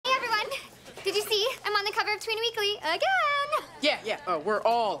Tween Weekly again. Yeah. We're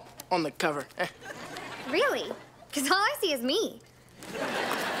all on the cover. Really? Because all I see is me.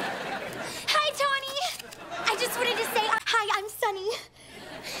 Hi, Tawny. I just wanted to say hi, I'm Sonny.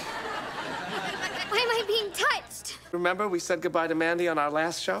 Why am I being touched? Remember we said goodbye to Mandy on our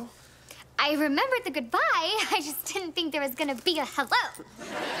last show? I remembered the goodbye. I just didn't think there was gonna be a hello.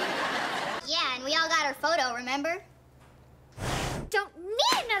 Yeah, and we all got our photo, remember? Don't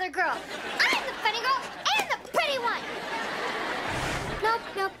need another girl. I'm the funny girl and the pretty one.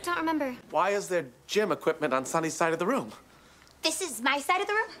 Nope, don't remember. Why is there gym equipment on Sonny's side of the room? This is my side of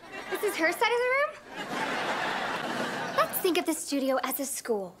the room? This is her side of the room? Let's think of the studio as a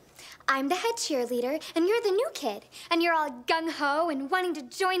school. I'm the head cheerleader, and you're the new kid. And you're all gung-ho and wanting to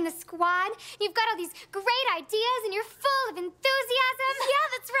join the squad. You've got all these great ideas, and you're full of enthusiasm. Yeah,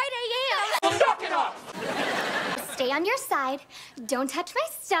 that's right, I am. Knock it off! Stay on your side, don't touch my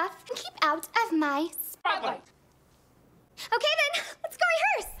stuff, and keep out of my Spotlight! Okay, then, let's go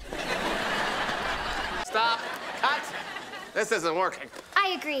rehearse. Stop. Cut. This isn't working. I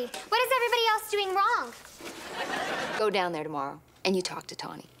agree. What is everybody else doing wrong? Go down there tomorrow, and you talk to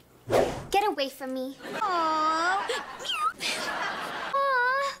Tawny. Get away from me. Aww.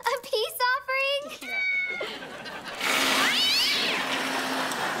 Aw, a peace offering?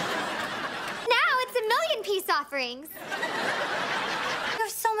 Now it's a million peace offerings. You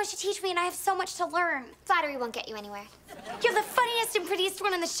have so much to teach me, and I have so much to learn. Flattery won't get you anywhere. You're the funniest and prettiest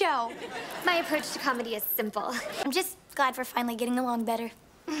one on the show. My approach to comedy is simple. I'm just glad we're finally getting along better.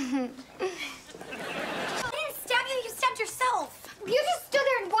 I didn't stab you, you stabbed yourself. You just stood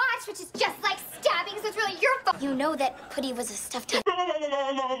there and watched, which is just like stabbing, so it's really your fault. You know that Putty was a stuffed animal.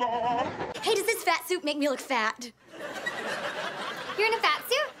 Hey, does this fat suit make me look fat? You're in a fat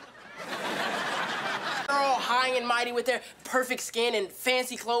suit? They're all high and mighty with their perfect skin and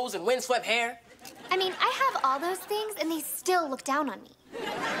fancy clothes and windswept hair. I mean, I have all those things, and they still look down on me.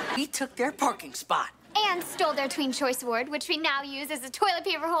 We took their parking spot. And stole their Tween Choice Award, which we now use as a toilet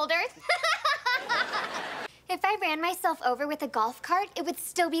paper holder. If I ran myself over with a golf cart, it would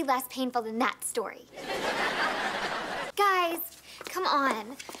still be less painful than that story. Guys, come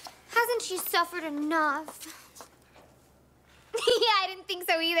on. Hasn't she suffered enough? Yeah, I didn't think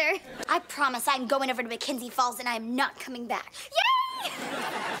so either. I promise I'm going over to McKenzie Falls and I'm not coming back. Yay!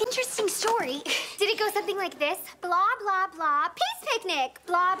 Interesting story. Did it go something like this? Blah, blah, blah, peace picnic.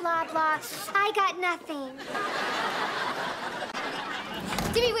 Blah, blah, blah, I got nothing.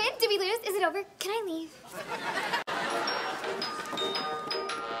 Did we win? Did we lose? Is it over? Can I leave?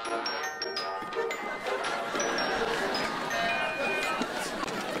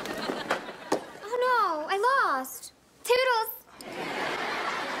 Oh no, I lost. Toodles.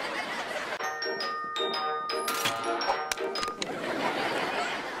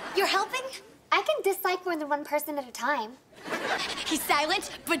 You're helping? I can dislike more than one person at a time. He's silent,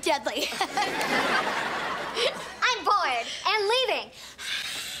 but deadly. I'm bored and leaving.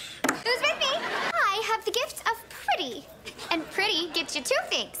 Who's with me? I have the gift of pretty. And pretty gets you two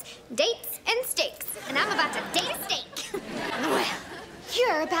things, dates and steaks. And I'm about to date a steak. Well,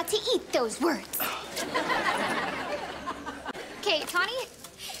 you're about to eat those words. Okay, Tawny,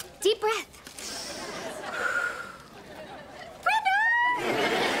 deep breath. Brenda!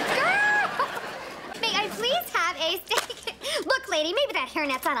 Girl! May I please have a steak? Look, lady, maybe that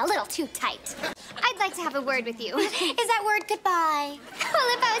hairnet's on a little too tight. I'd like to have a word with you. Is that word goodbye? Well,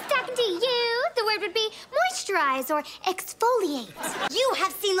 if I was talking to you, the word would be moisturize or exfoliate. You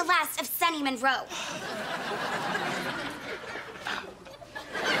have seen the last of Sonny Monroe.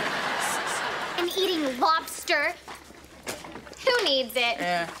 And eating lobster. Who needs it?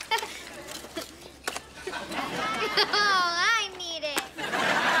 Yeah. Oh, I need it.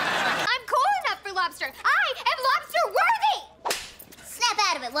 I'm cool enough for lobster. I am lobster worthy. Snap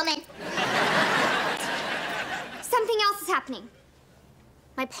out of it, woman. Something else is happening.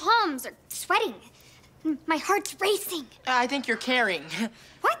 My palms are sweating. My heart's racing. I think you're caring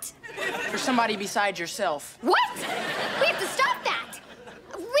What? for somebody besides yourself. What? We have to stop that.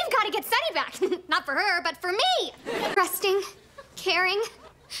 We've got to get Sunny back. Not for her, but for me. Trusting, caring.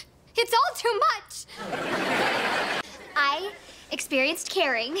 It's all too much. I experienced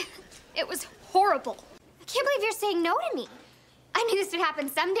caring. It was horrible. I can't believe you're saying no to me. I knew this would happen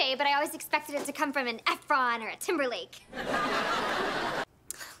someday, but I always expected it to come from an Efron or a Timberlake.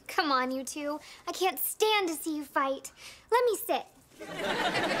 Come on, you two. I can't stand to see you fight. Let me sit.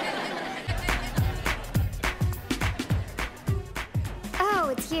 Oh,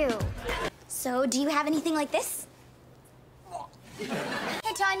 it's you. So, do you have anything like this?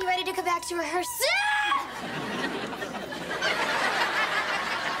 Hey, Ton, you ready to come back to rehearse?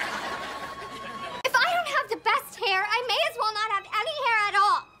 If I don't have the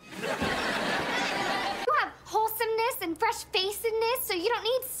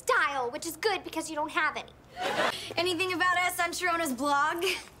because you don't have any. Anything about us on Sharona's blog?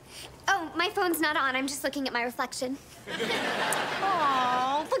 Oh, my phone's not on. I'm just looking at my reflection.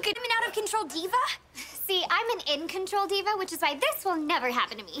 Aww, look at him, an out-of-control diva. See, I'm an in-control diva, which is why this will never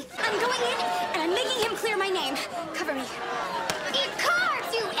happen to me. I'm going in, and I'm making him clear my name. Cover me. Eat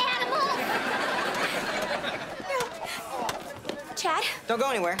carbs, you animal! Chad? Don't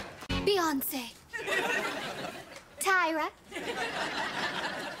go anywhere. Beyonce. Tyra.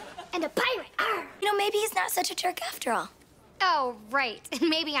 And a pirate. Arr. You know, maybe he's not such a jerk after all. Oh, right.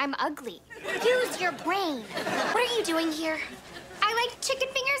 Maybe I'm ugly. Use your brain. What are you doing here? I like chicken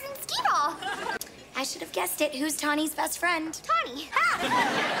fingers and skee-ball. I should have guessed it. Who's Tawny's best friend? Tawny.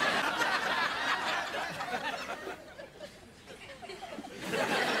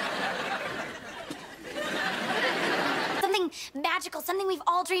 Something magical, something we've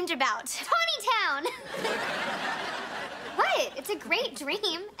all dreamed about. Tawny Town. What? It's a great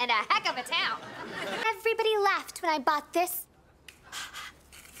dream and a heck of a town. Everybody laughed when I bought this.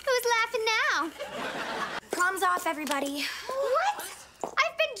 Who's laughing now? Prom's off, everybody. What?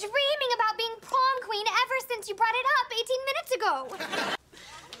 I've been dreaming about being prom queen ever since you brought it up 18 minutes ago.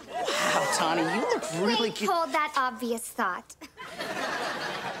 Wow, Tawny, you look really Wait, cute. hold that obvious thought.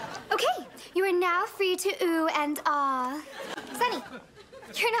 Okay, you are now free to ooh and ah. Sonny,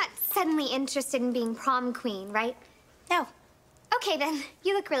 you're not suddenly interested in being prom queen, right? No. Okay, then.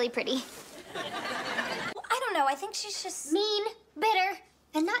 You look really pretty. Well, I don't know. I think she's just... Mean, bitter,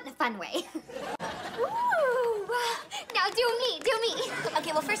 and not in a fun way. Ooh. Now do me.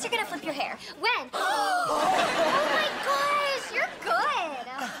 Okay, well, first you're gonna flip your hair. When? Oh my gosh, you're good.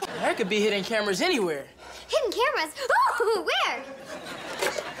 There could be hidden cameras anywhere. Hidden cameras? Ooh, where?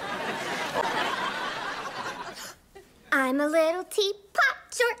 I'm a little teapot,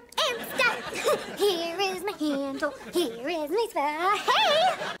 short and stout. Here is my handle, here is my spell.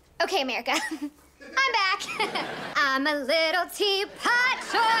 Hey! Okay, America, I'm back. I'm a little teapot,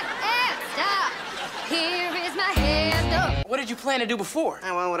 short and stout. Here is my handle. What did you plan to do before?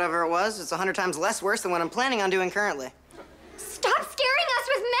 Well, whatever it was, it's 100 times less worse than what I'm planning on doing currently. Stop scaring us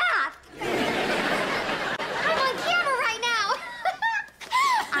with math. I'm on camera right now.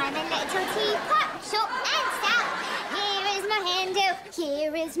 I'm a little teapot, short and stout. Here is my handle,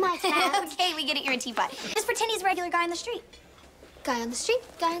 here is my spout. Okay, we get it. You're a teapot. Just pretend he's a regular guy on the street. Guy on the street,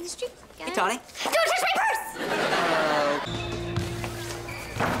 guy on the street. Hey, Tawny. Don't touch my purse!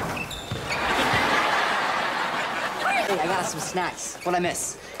 Hey, I got us some snacks. What'd I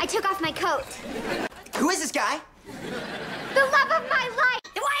miss? I took off my coat. Who is this guy? The love of my life!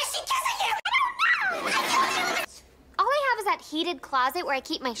 Then why is she kissing you? I don't know! All I have is that heated closet where I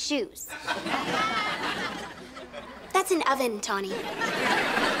keep my shoes. That's an oven, Tawny.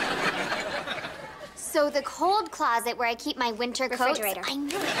 So the cold closet where I keep my winter coats. Refrigerator. I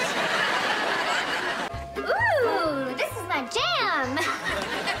knew it. Ooh, this is my jam.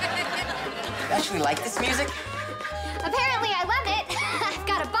 You actually like this music? Apparently I love it. I've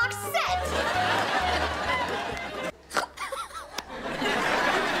got a box set.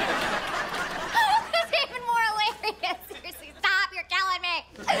 That's even more hilarious. Seriously, stop. You're killing me.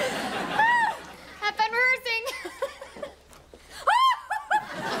 I've been rehearsing.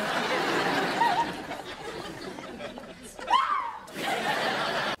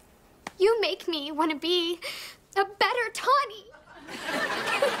 You make me want to be a better Tawny.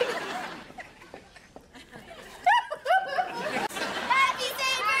 Happy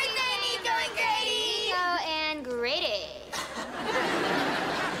St. Birthday, Nico and Grady! Nico and Grady.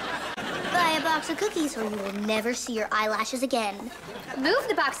 Buy a box of cookies or you will never see your eyelashes again. Move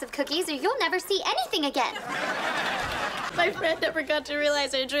the box of cookies or you'll never see anything again. My friend never got to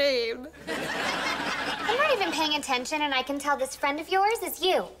realize her dream. I'm not even paying attention and I can tell this friend of yours is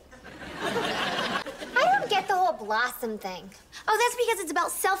you. I don't get the whole blossom thing. Oh, that's because it's about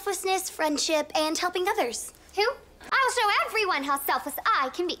selflessness, friendship, and helping others. Who? I'll show everyone how selfless I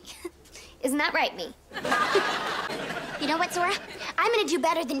can be. Isn't that right, me? You know what, Zora? I'm gonna do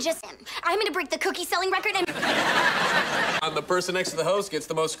better than just him. I'm gonna break the cookie selling record and... And the person next to the host gets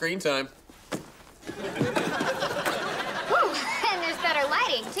the most screen time. Ooh, and there's better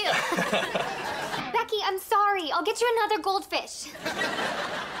lighting, too. Becky, I'm sorry. I'll get you another goldfish.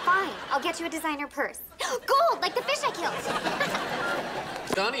 Fine, I'll get you a designer purse. Gold, like the fish I killed.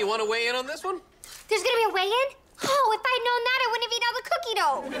 Donnie, you want to weigh in on this one? There's gonna be a weigh-in? Oh, if I'd known that, I wouldn't have eaten all the cookie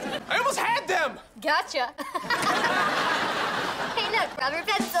dough. I almost had them! Gotcha. Hey, look, rubber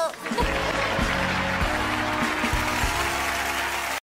pencil.